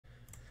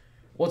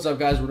What's up,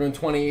 guys? We're doing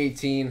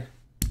 2018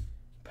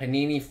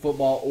 Panini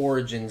Football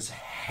Origins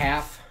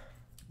half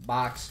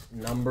box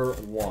number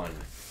 1.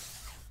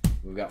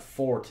 We've got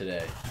 4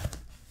 today,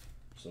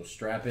 so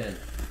strap in.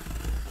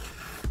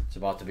 It's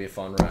about to be a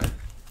fun ride.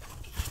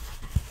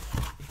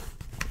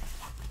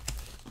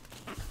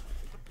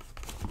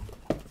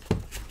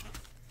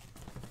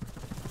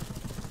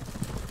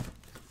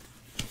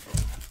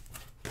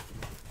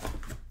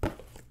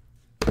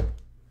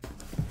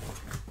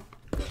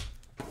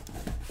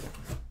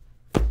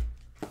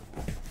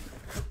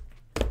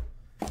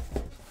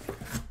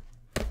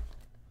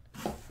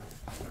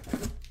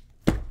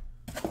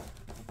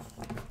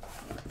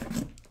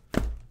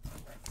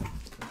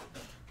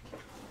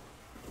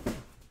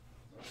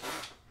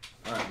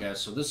 Guys,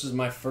 so this is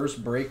my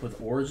first break with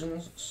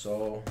Origins,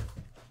 so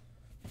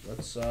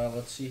let's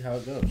see how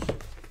it goes.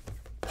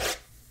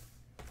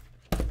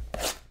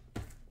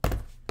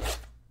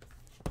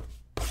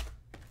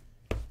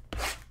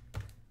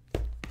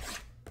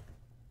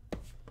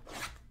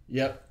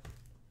 Yep,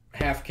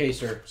 half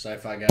caser,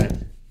 sci-fi guy.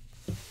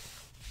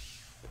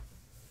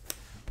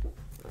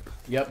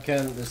 Yep,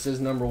 Ken, this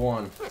is number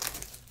 1.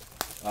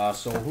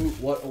 So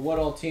what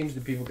all teams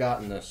do people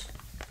got in this?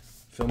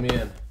 Fill me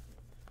in.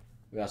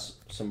 We got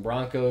some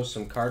Broncos,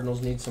 some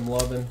Cardinals need some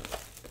loving.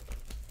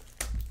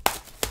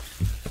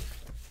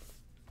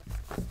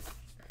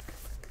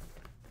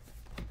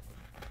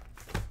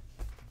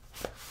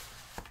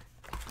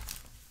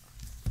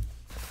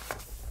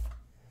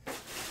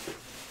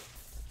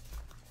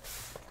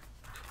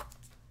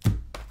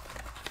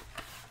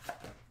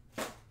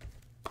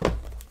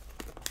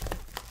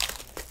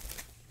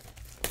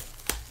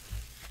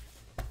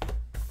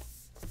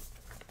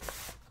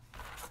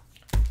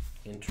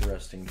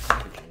 Interesting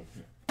packaging.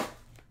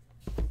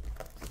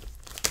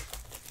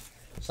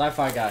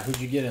 Sci-fi guy, who'd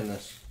you get in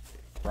this?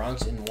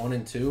 Bronx in 1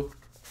 and 2?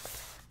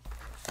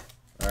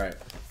 Alright.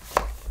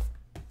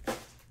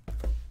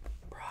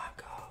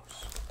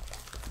 Broncos.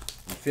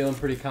 I'm feeling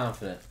pretty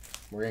confident.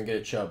 We're going to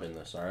get a Chubb in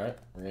this, alright?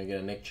 We're going to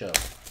get a Nick Chubb.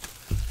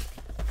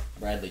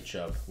 Bradley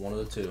Chubb. One of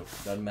the two.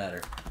 Doesn't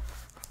matter.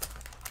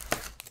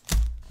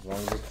 As long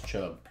as it's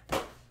Chubb.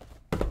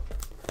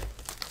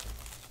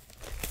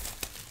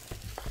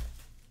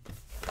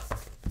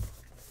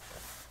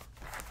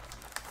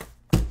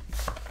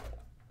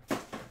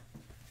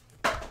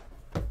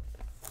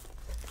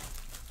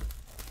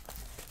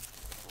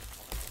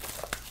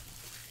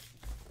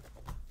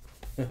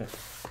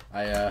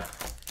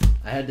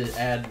 I had to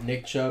add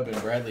Nick Chubb and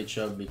Bradley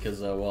Chubb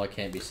because well, I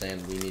can't be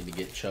saying we need to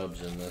get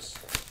Chubbs in this.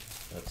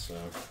 That's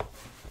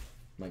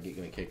might get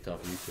me kicked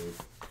off YouTube.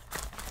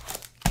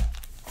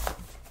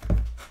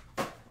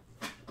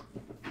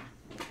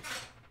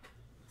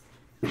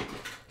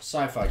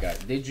 Sci-fi guy,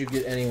 did you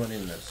get anyone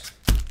in this?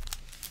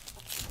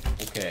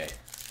 Okay,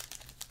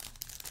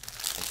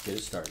 let's get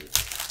it started.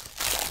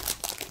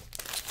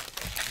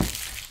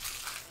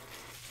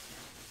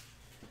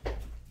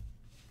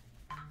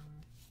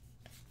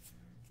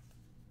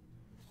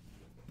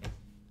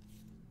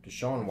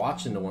 Deshaun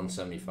Watson to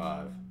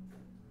 175.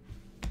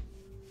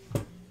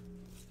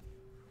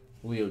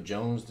 Julio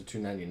Jones to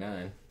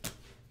 299.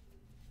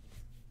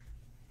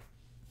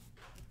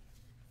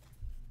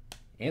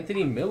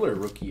 Anthony Miller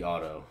rookie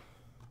auto.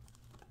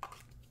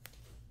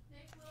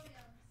 Nick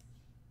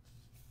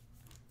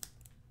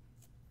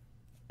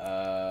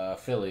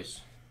Williams.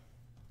 Phillies.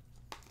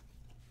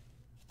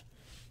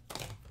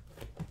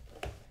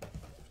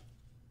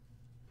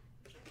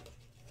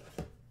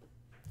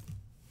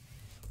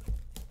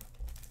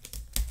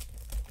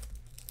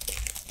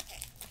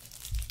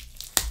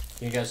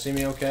 Can you guys see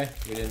me okay?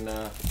 We didn't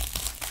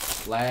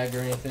lag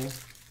or anything?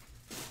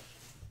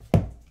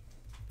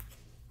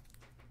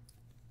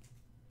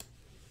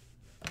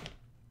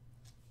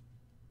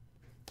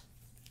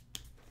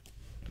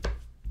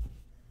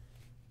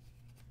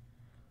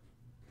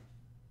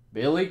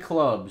 Billy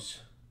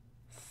Clubs.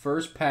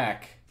 First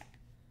pack.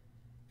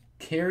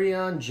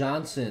 Kerryon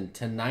Johnson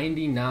to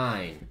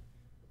 99.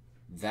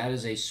 That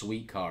is a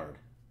sweet card.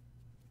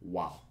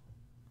 Wow.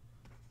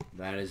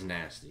 That is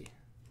nasty.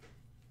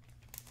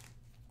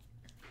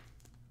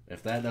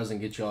 If that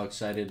doesn't get you all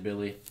excited,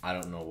 Billy, I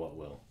don't know what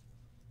will.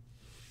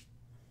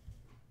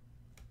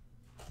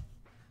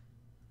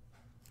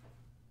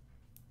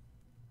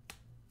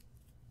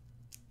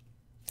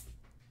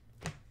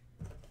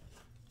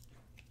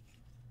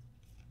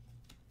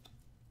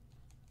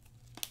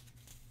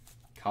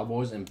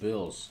 Cowboys and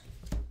Bills.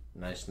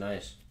 Nice,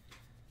 nice.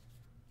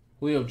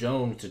 Julio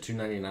Jones to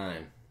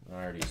 299. I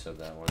already said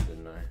that one,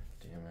 didn't I?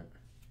 Damn it.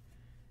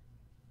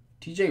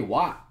 TJ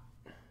Watt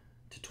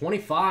to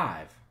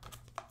 25.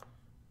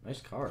 Nice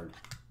card.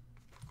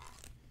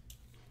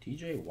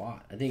 TJ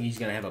Watt. I think he's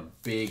going to have a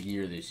big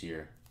year this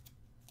year.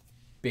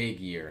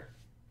 Big year.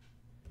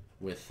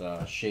 With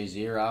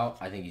Shazier out,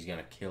 I think he's going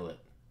to kill it.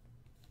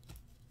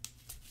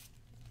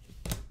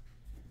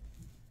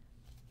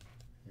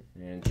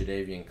 And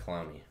Jadeveon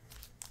Clowney.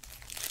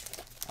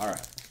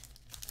 Alright.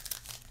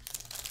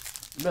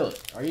 Billy,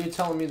 are you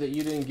telling me that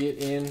you didn't get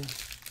in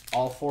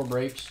all 4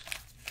 breaks?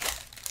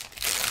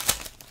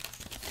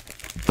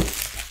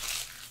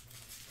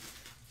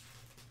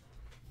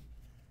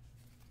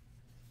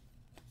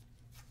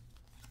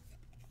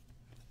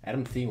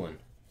 Adam Thielen.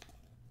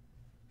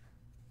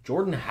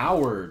 Jordan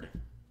Howard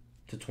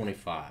to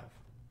 25.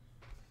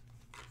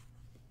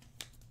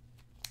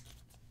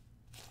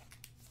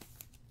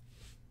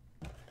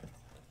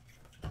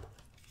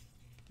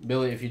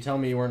 Billy, if you tell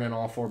me you weren't in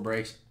all 4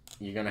 breaks,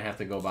 you're going to have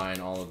to go buy in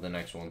all of the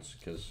next ones,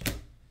 because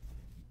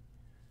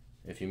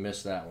if you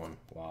missed that one,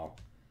 wow.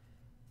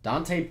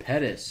 Dante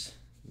Pettis.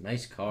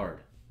 Nice card.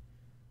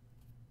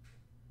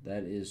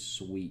 That is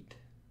sweet.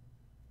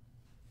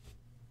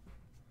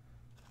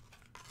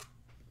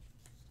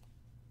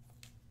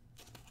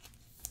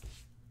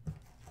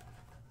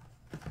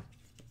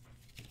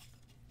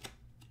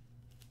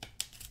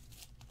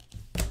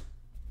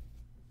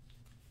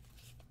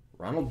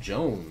 Ronald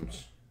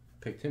Jones.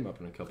 Picked him up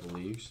in a couple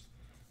leagues.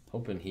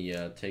 Hoping he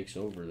takes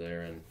over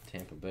there in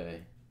Tampa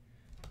Bay.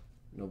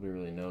 Nobody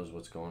really knows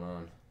what's going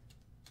on.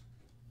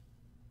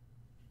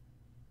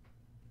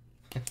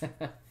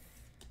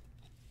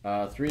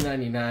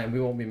 $3.99. We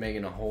won't be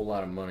making a whole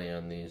lot of money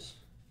on these,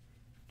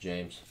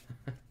 James.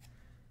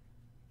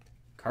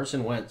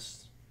 Carson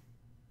Wentz,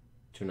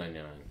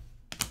 $2.99.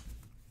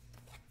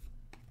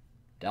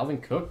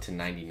 Dalvin Cook to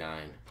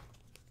 99.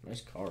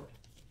 Nice card.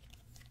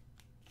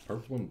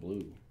 Purple and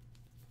blue.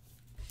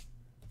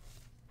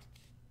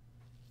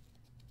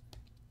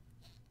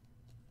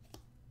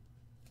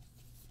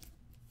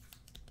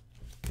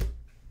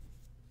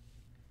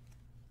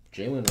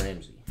 Jalen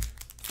Ramsey.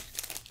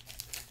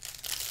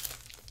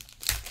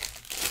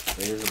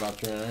 Raiders about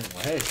 3.99.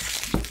 Well, hey,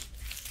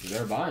 you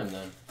better buy him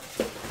then.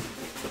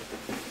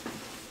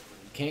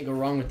 Can't go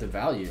wrong with the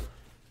value.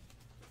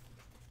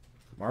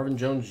 Marvin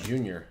Jones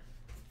Jr.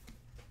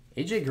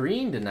 AJ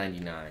Green to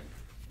 99.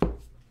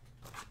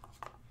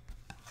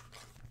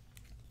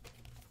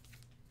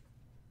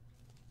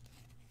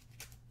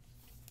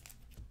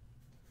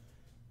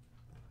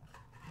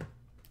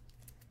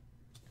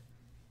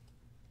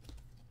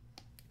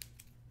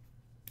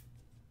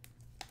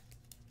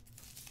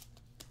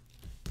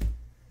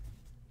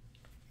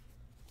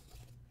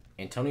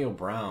 Antonio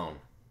Brown.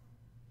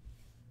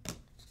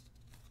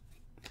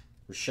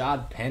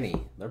 Rashad Penny.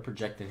 They're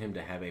projecting him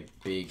to have a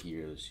big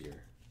year this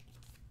year.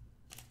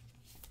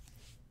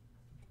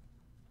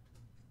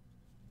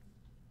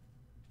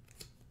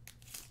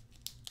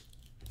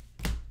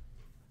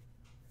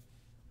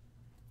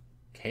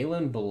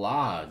 Kalen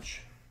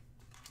Ballage.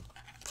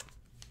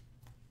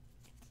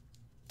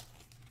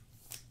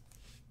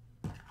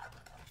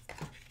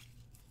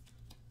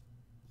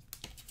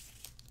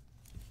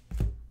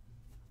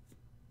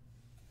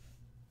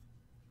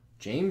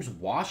 James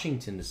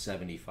Washington to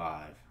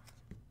 75.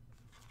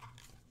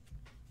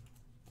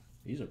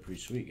 These are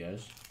pretty sweet,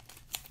 guys.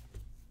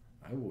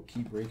 I will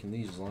keep breaking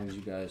these as long as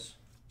you guys...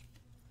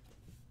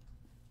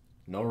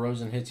 No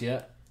Rosen hits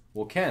yet?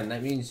 Well, Ken,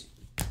 that means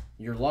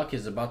your luck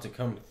is about to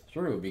come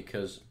through,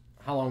 because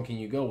how long can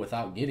you go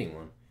without getting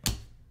one?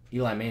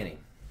 Eli Manning.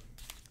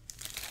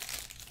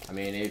 I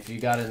mean, if you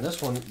got in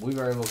this one, we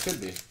very well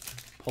could be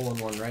pulling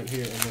one right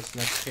here in this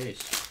next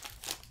case.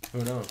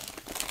 Who knows?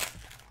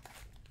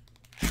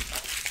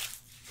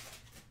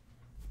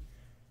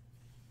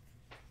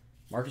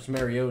 Marcus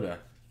Mariota.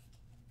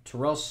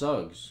 Terrell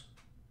Suggs.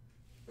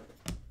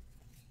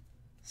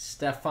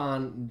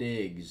 Stephon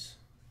Diggs.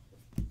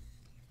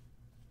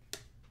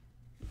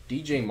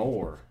 DJ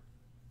Moore.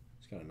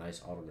 He's got a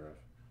nice autograph.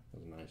 That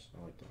was nice. I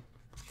like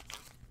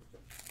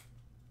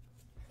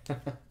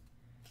that.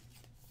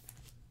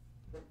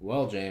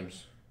 Well,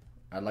 James,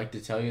 I'd like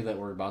to tell you that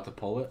we're about to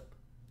pull it,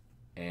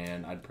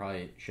 and I'd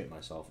probably shit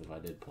myself if I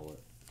did pull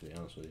it, to be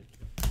honest with you.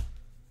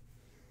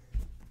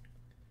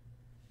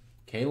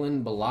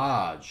 Kalen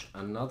Ballage,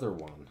 another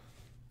one.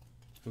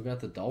 Who got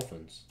the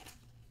Dolphins?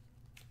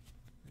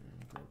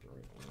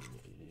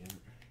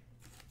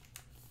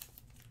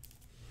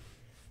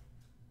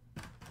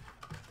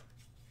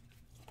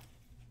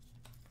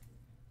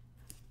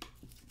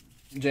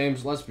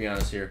 James, let's be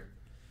honest here.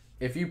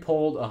 If you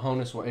pulled a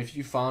Honus, if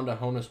you found a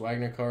Honus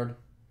Wagner card,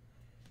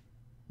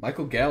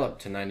 Michael Gallup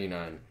to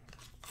 99,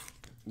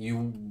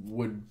 you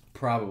would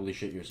probably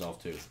shit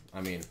yourself too. I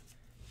mean,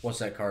 what's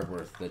that card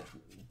worth? The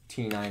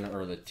T9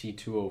 or the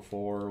T204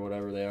 or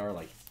whatever they are,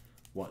 like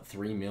what,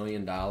 $3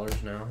 million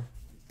now?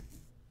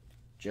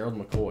 Gerald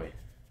McCoy.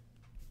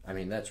 I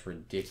mean, that's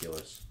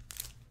ridiculous.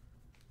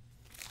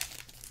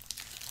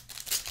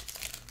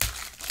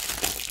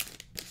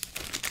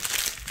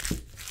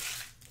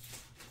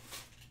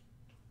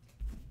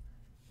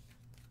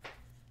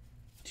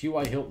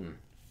 T.Y. Hilton.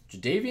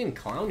 Jadeveon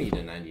Clowney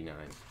to 99.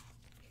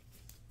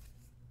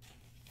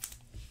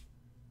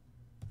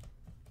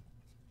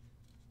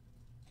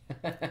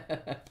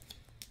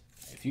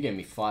 If you gave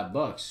me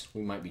 $5,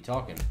 we might be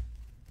talking.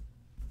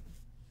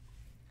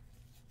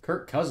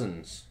 Kirk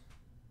Cousins.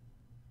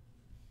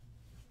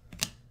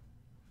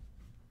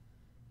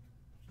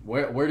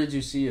 Where did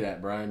you see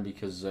that, Brian?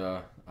 Because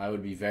I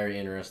would be very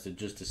interested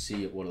just to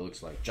see what it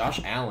looks like. Josh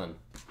Allen.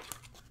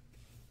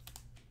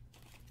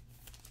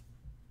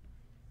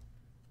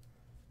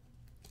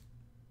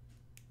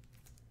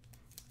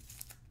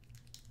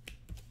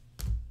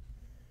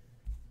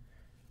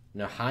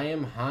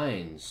 Nyheim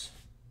Hines.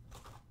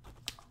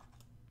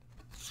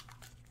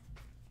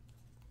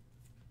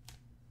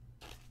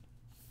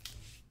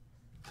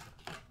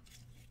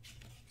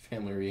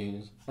 Family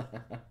reunions.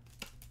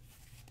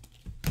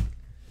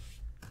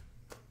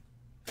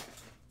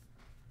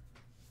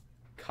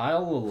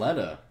 Kyle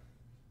Lauletta.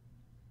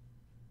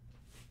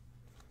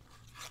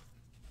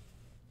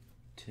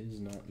 Tis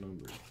not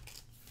numbered.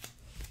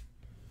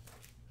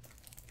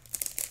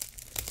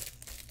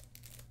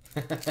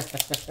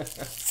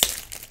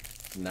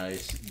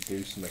 Nice.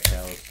 Deuce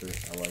McAllister.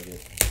 I like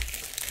it.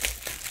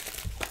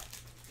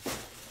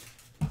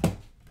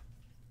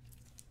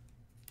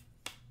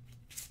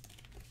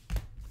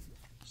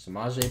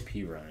 Samaje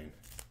Perine.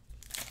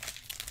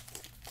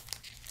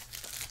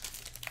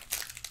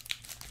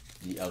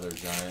 The other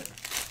Giant.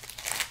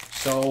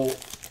 So,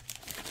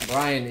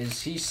 Brian,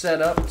 is he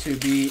set up to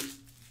be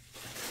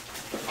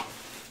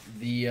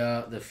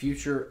the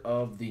future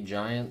of the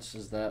Giants?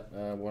 Is that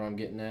what I'm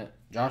getting at?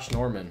 Josh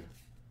Norman.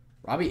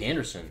 Robbie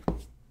Anderson.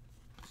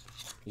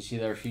 You see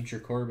their future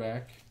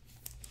quarterback?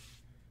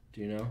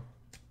 Do you know?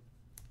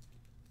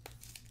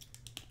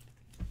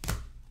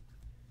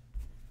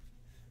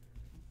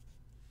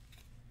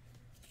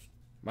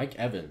 Mike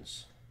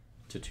Evans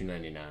to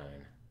 299.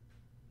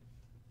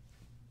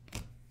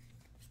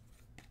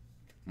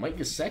 Mike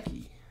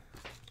Gesicki.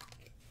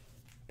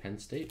 Penn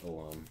State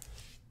alum.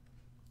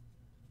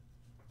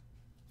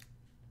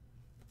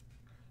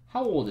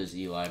 How old is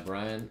Eli,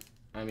 Brian?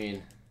 I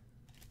mean,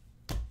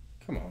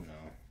 come on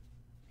now.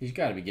 He's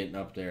got to be getting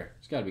up there.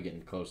 He's got to be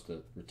getting close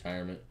to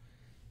retirement.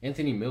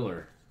 Anthony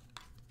Miller.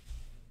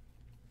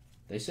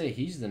 They say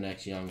he's the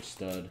next young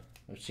stud.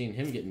 I've seen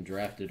him getting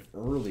drafted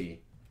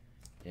early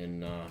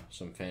in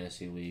some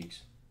fantasy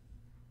leagues.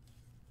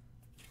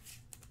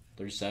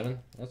 37?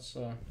 That's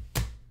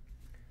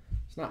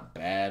it's not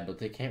bad, but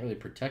they can't really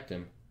protect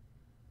him.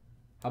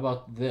 How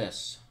about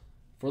this?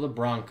 For the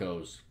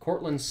Broncos,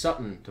 Cortland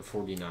Sutton to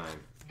 49.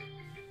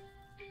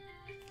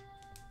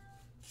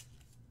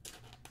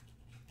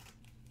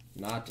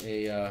 Not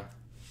a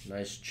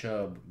nice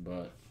chub,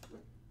 but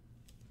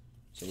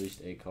it's at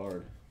least a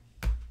card.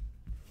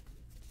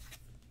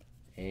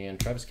 And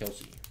Travis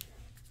Kelce.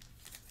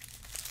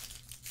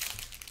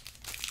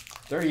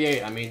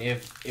 38. I mean,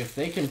 if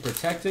they can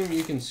protect him,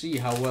 you can see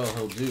how well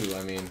he'll do.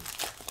 I mean,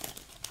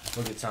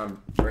 look at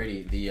Tom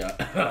Brady,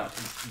 the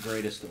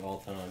greatest of all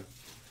time.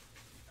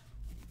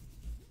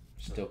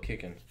 Still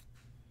kicking.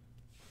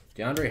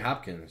 DeAndre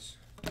Hopkins.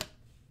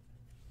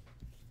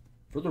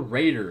 For the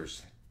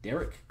Raiders,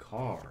 Derek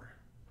Carr.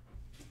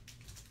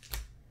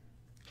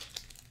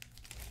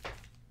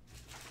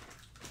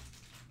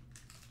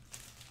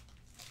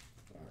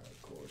 Alright,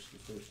 of course, the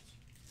first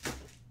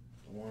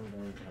one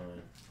darn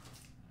time.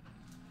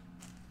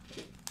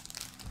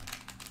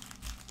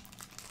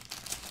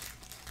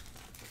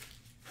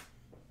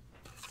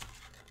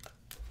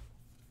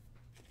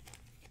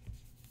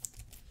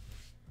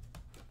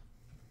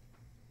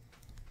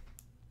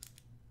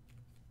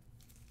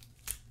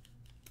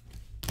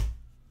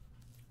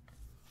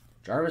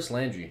 Jarvis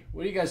Landry.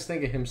 What do you guys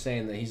think of him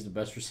saying that he's the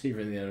best receiver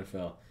in the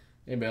NFL?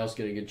 Anybody else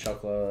get a good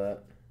chuckle out of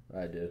that?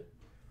 I did.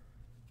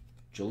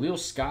 Jaleel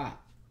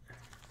Scott.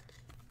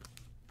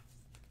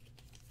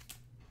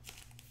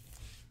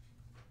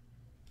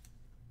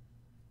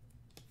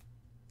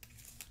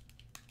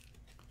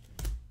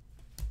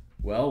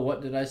 Well,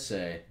 what did I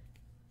say?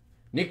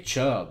 Nick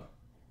Chubb.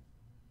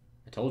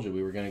 I told you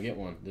we were going to get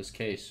one. This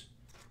case.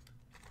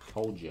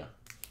 Told you.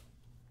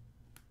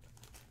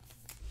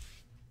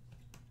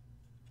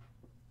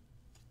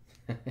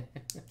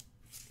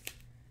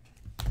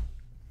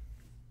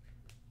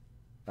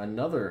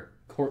 Another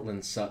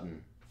Cortland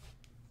Sutton.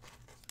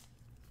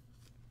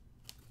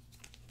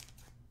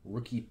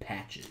 Rookie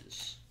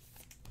patches.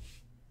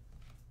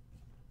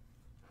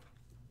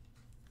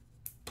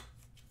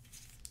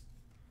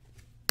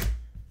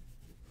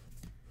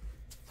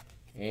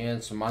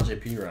 And Samaje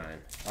Perine.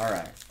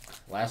 Alright,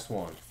 last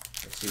one.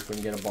 Let's see if we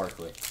can get a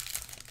Barkley.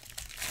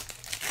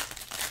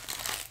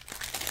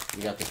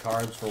 We got the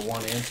cards for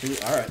 1 and 2.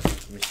 Alright,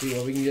 let me see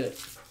what we can get.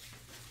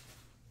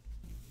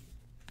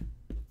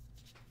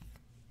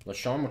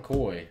 LaShawn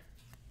McCoy.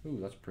 Ooh,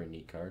 that's a pretty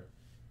neat card.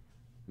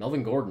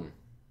 Melvin Gordon.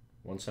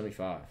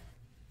 175.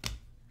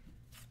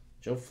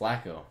 Joe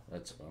Flacco.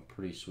 That's a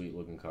pretty sweet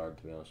looking card,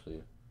 to be honest with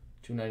you.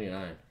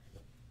 299.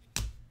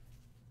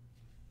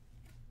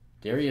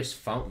 Darius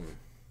Fountain.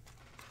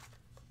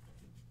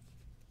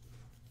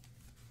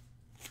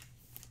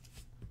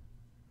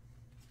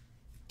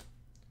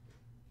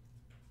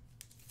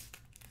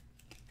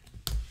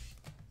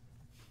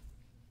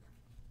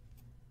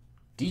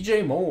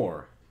 DJ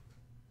Moore.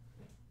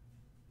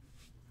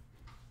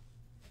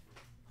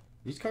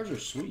 These cards are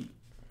sweet.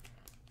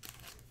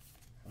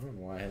 I don't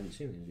know why I haven't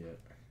seen these yet.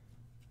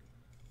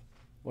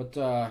 What,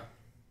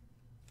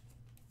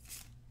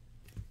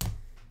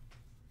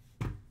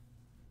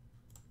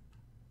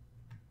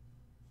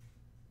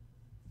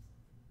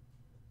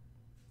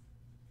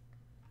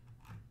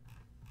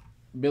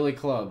 Billy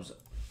Clubs.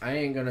 I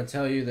ain't gonna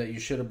tell you that you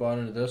should have bought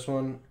into this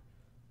one,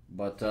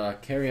 But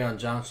Kerryon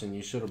Johnson,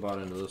 you should have bought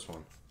into this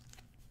one.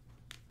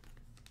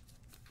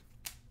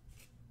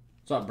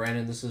 What's up,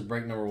 Brandon? This is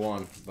break number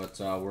 1, but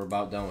we're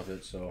about done with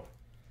it, so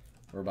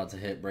we're about to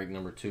hit break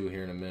number 2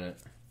 here in a minute.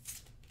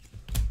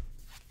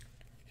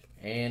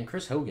 And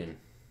Chris Hogan.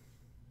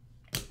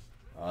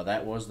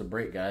 That was the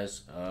break,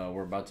 guys.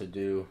 We're about to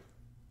do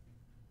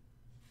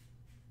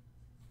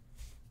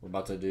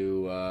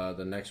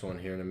the next one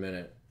here in a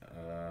minute.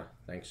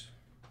 Thanks.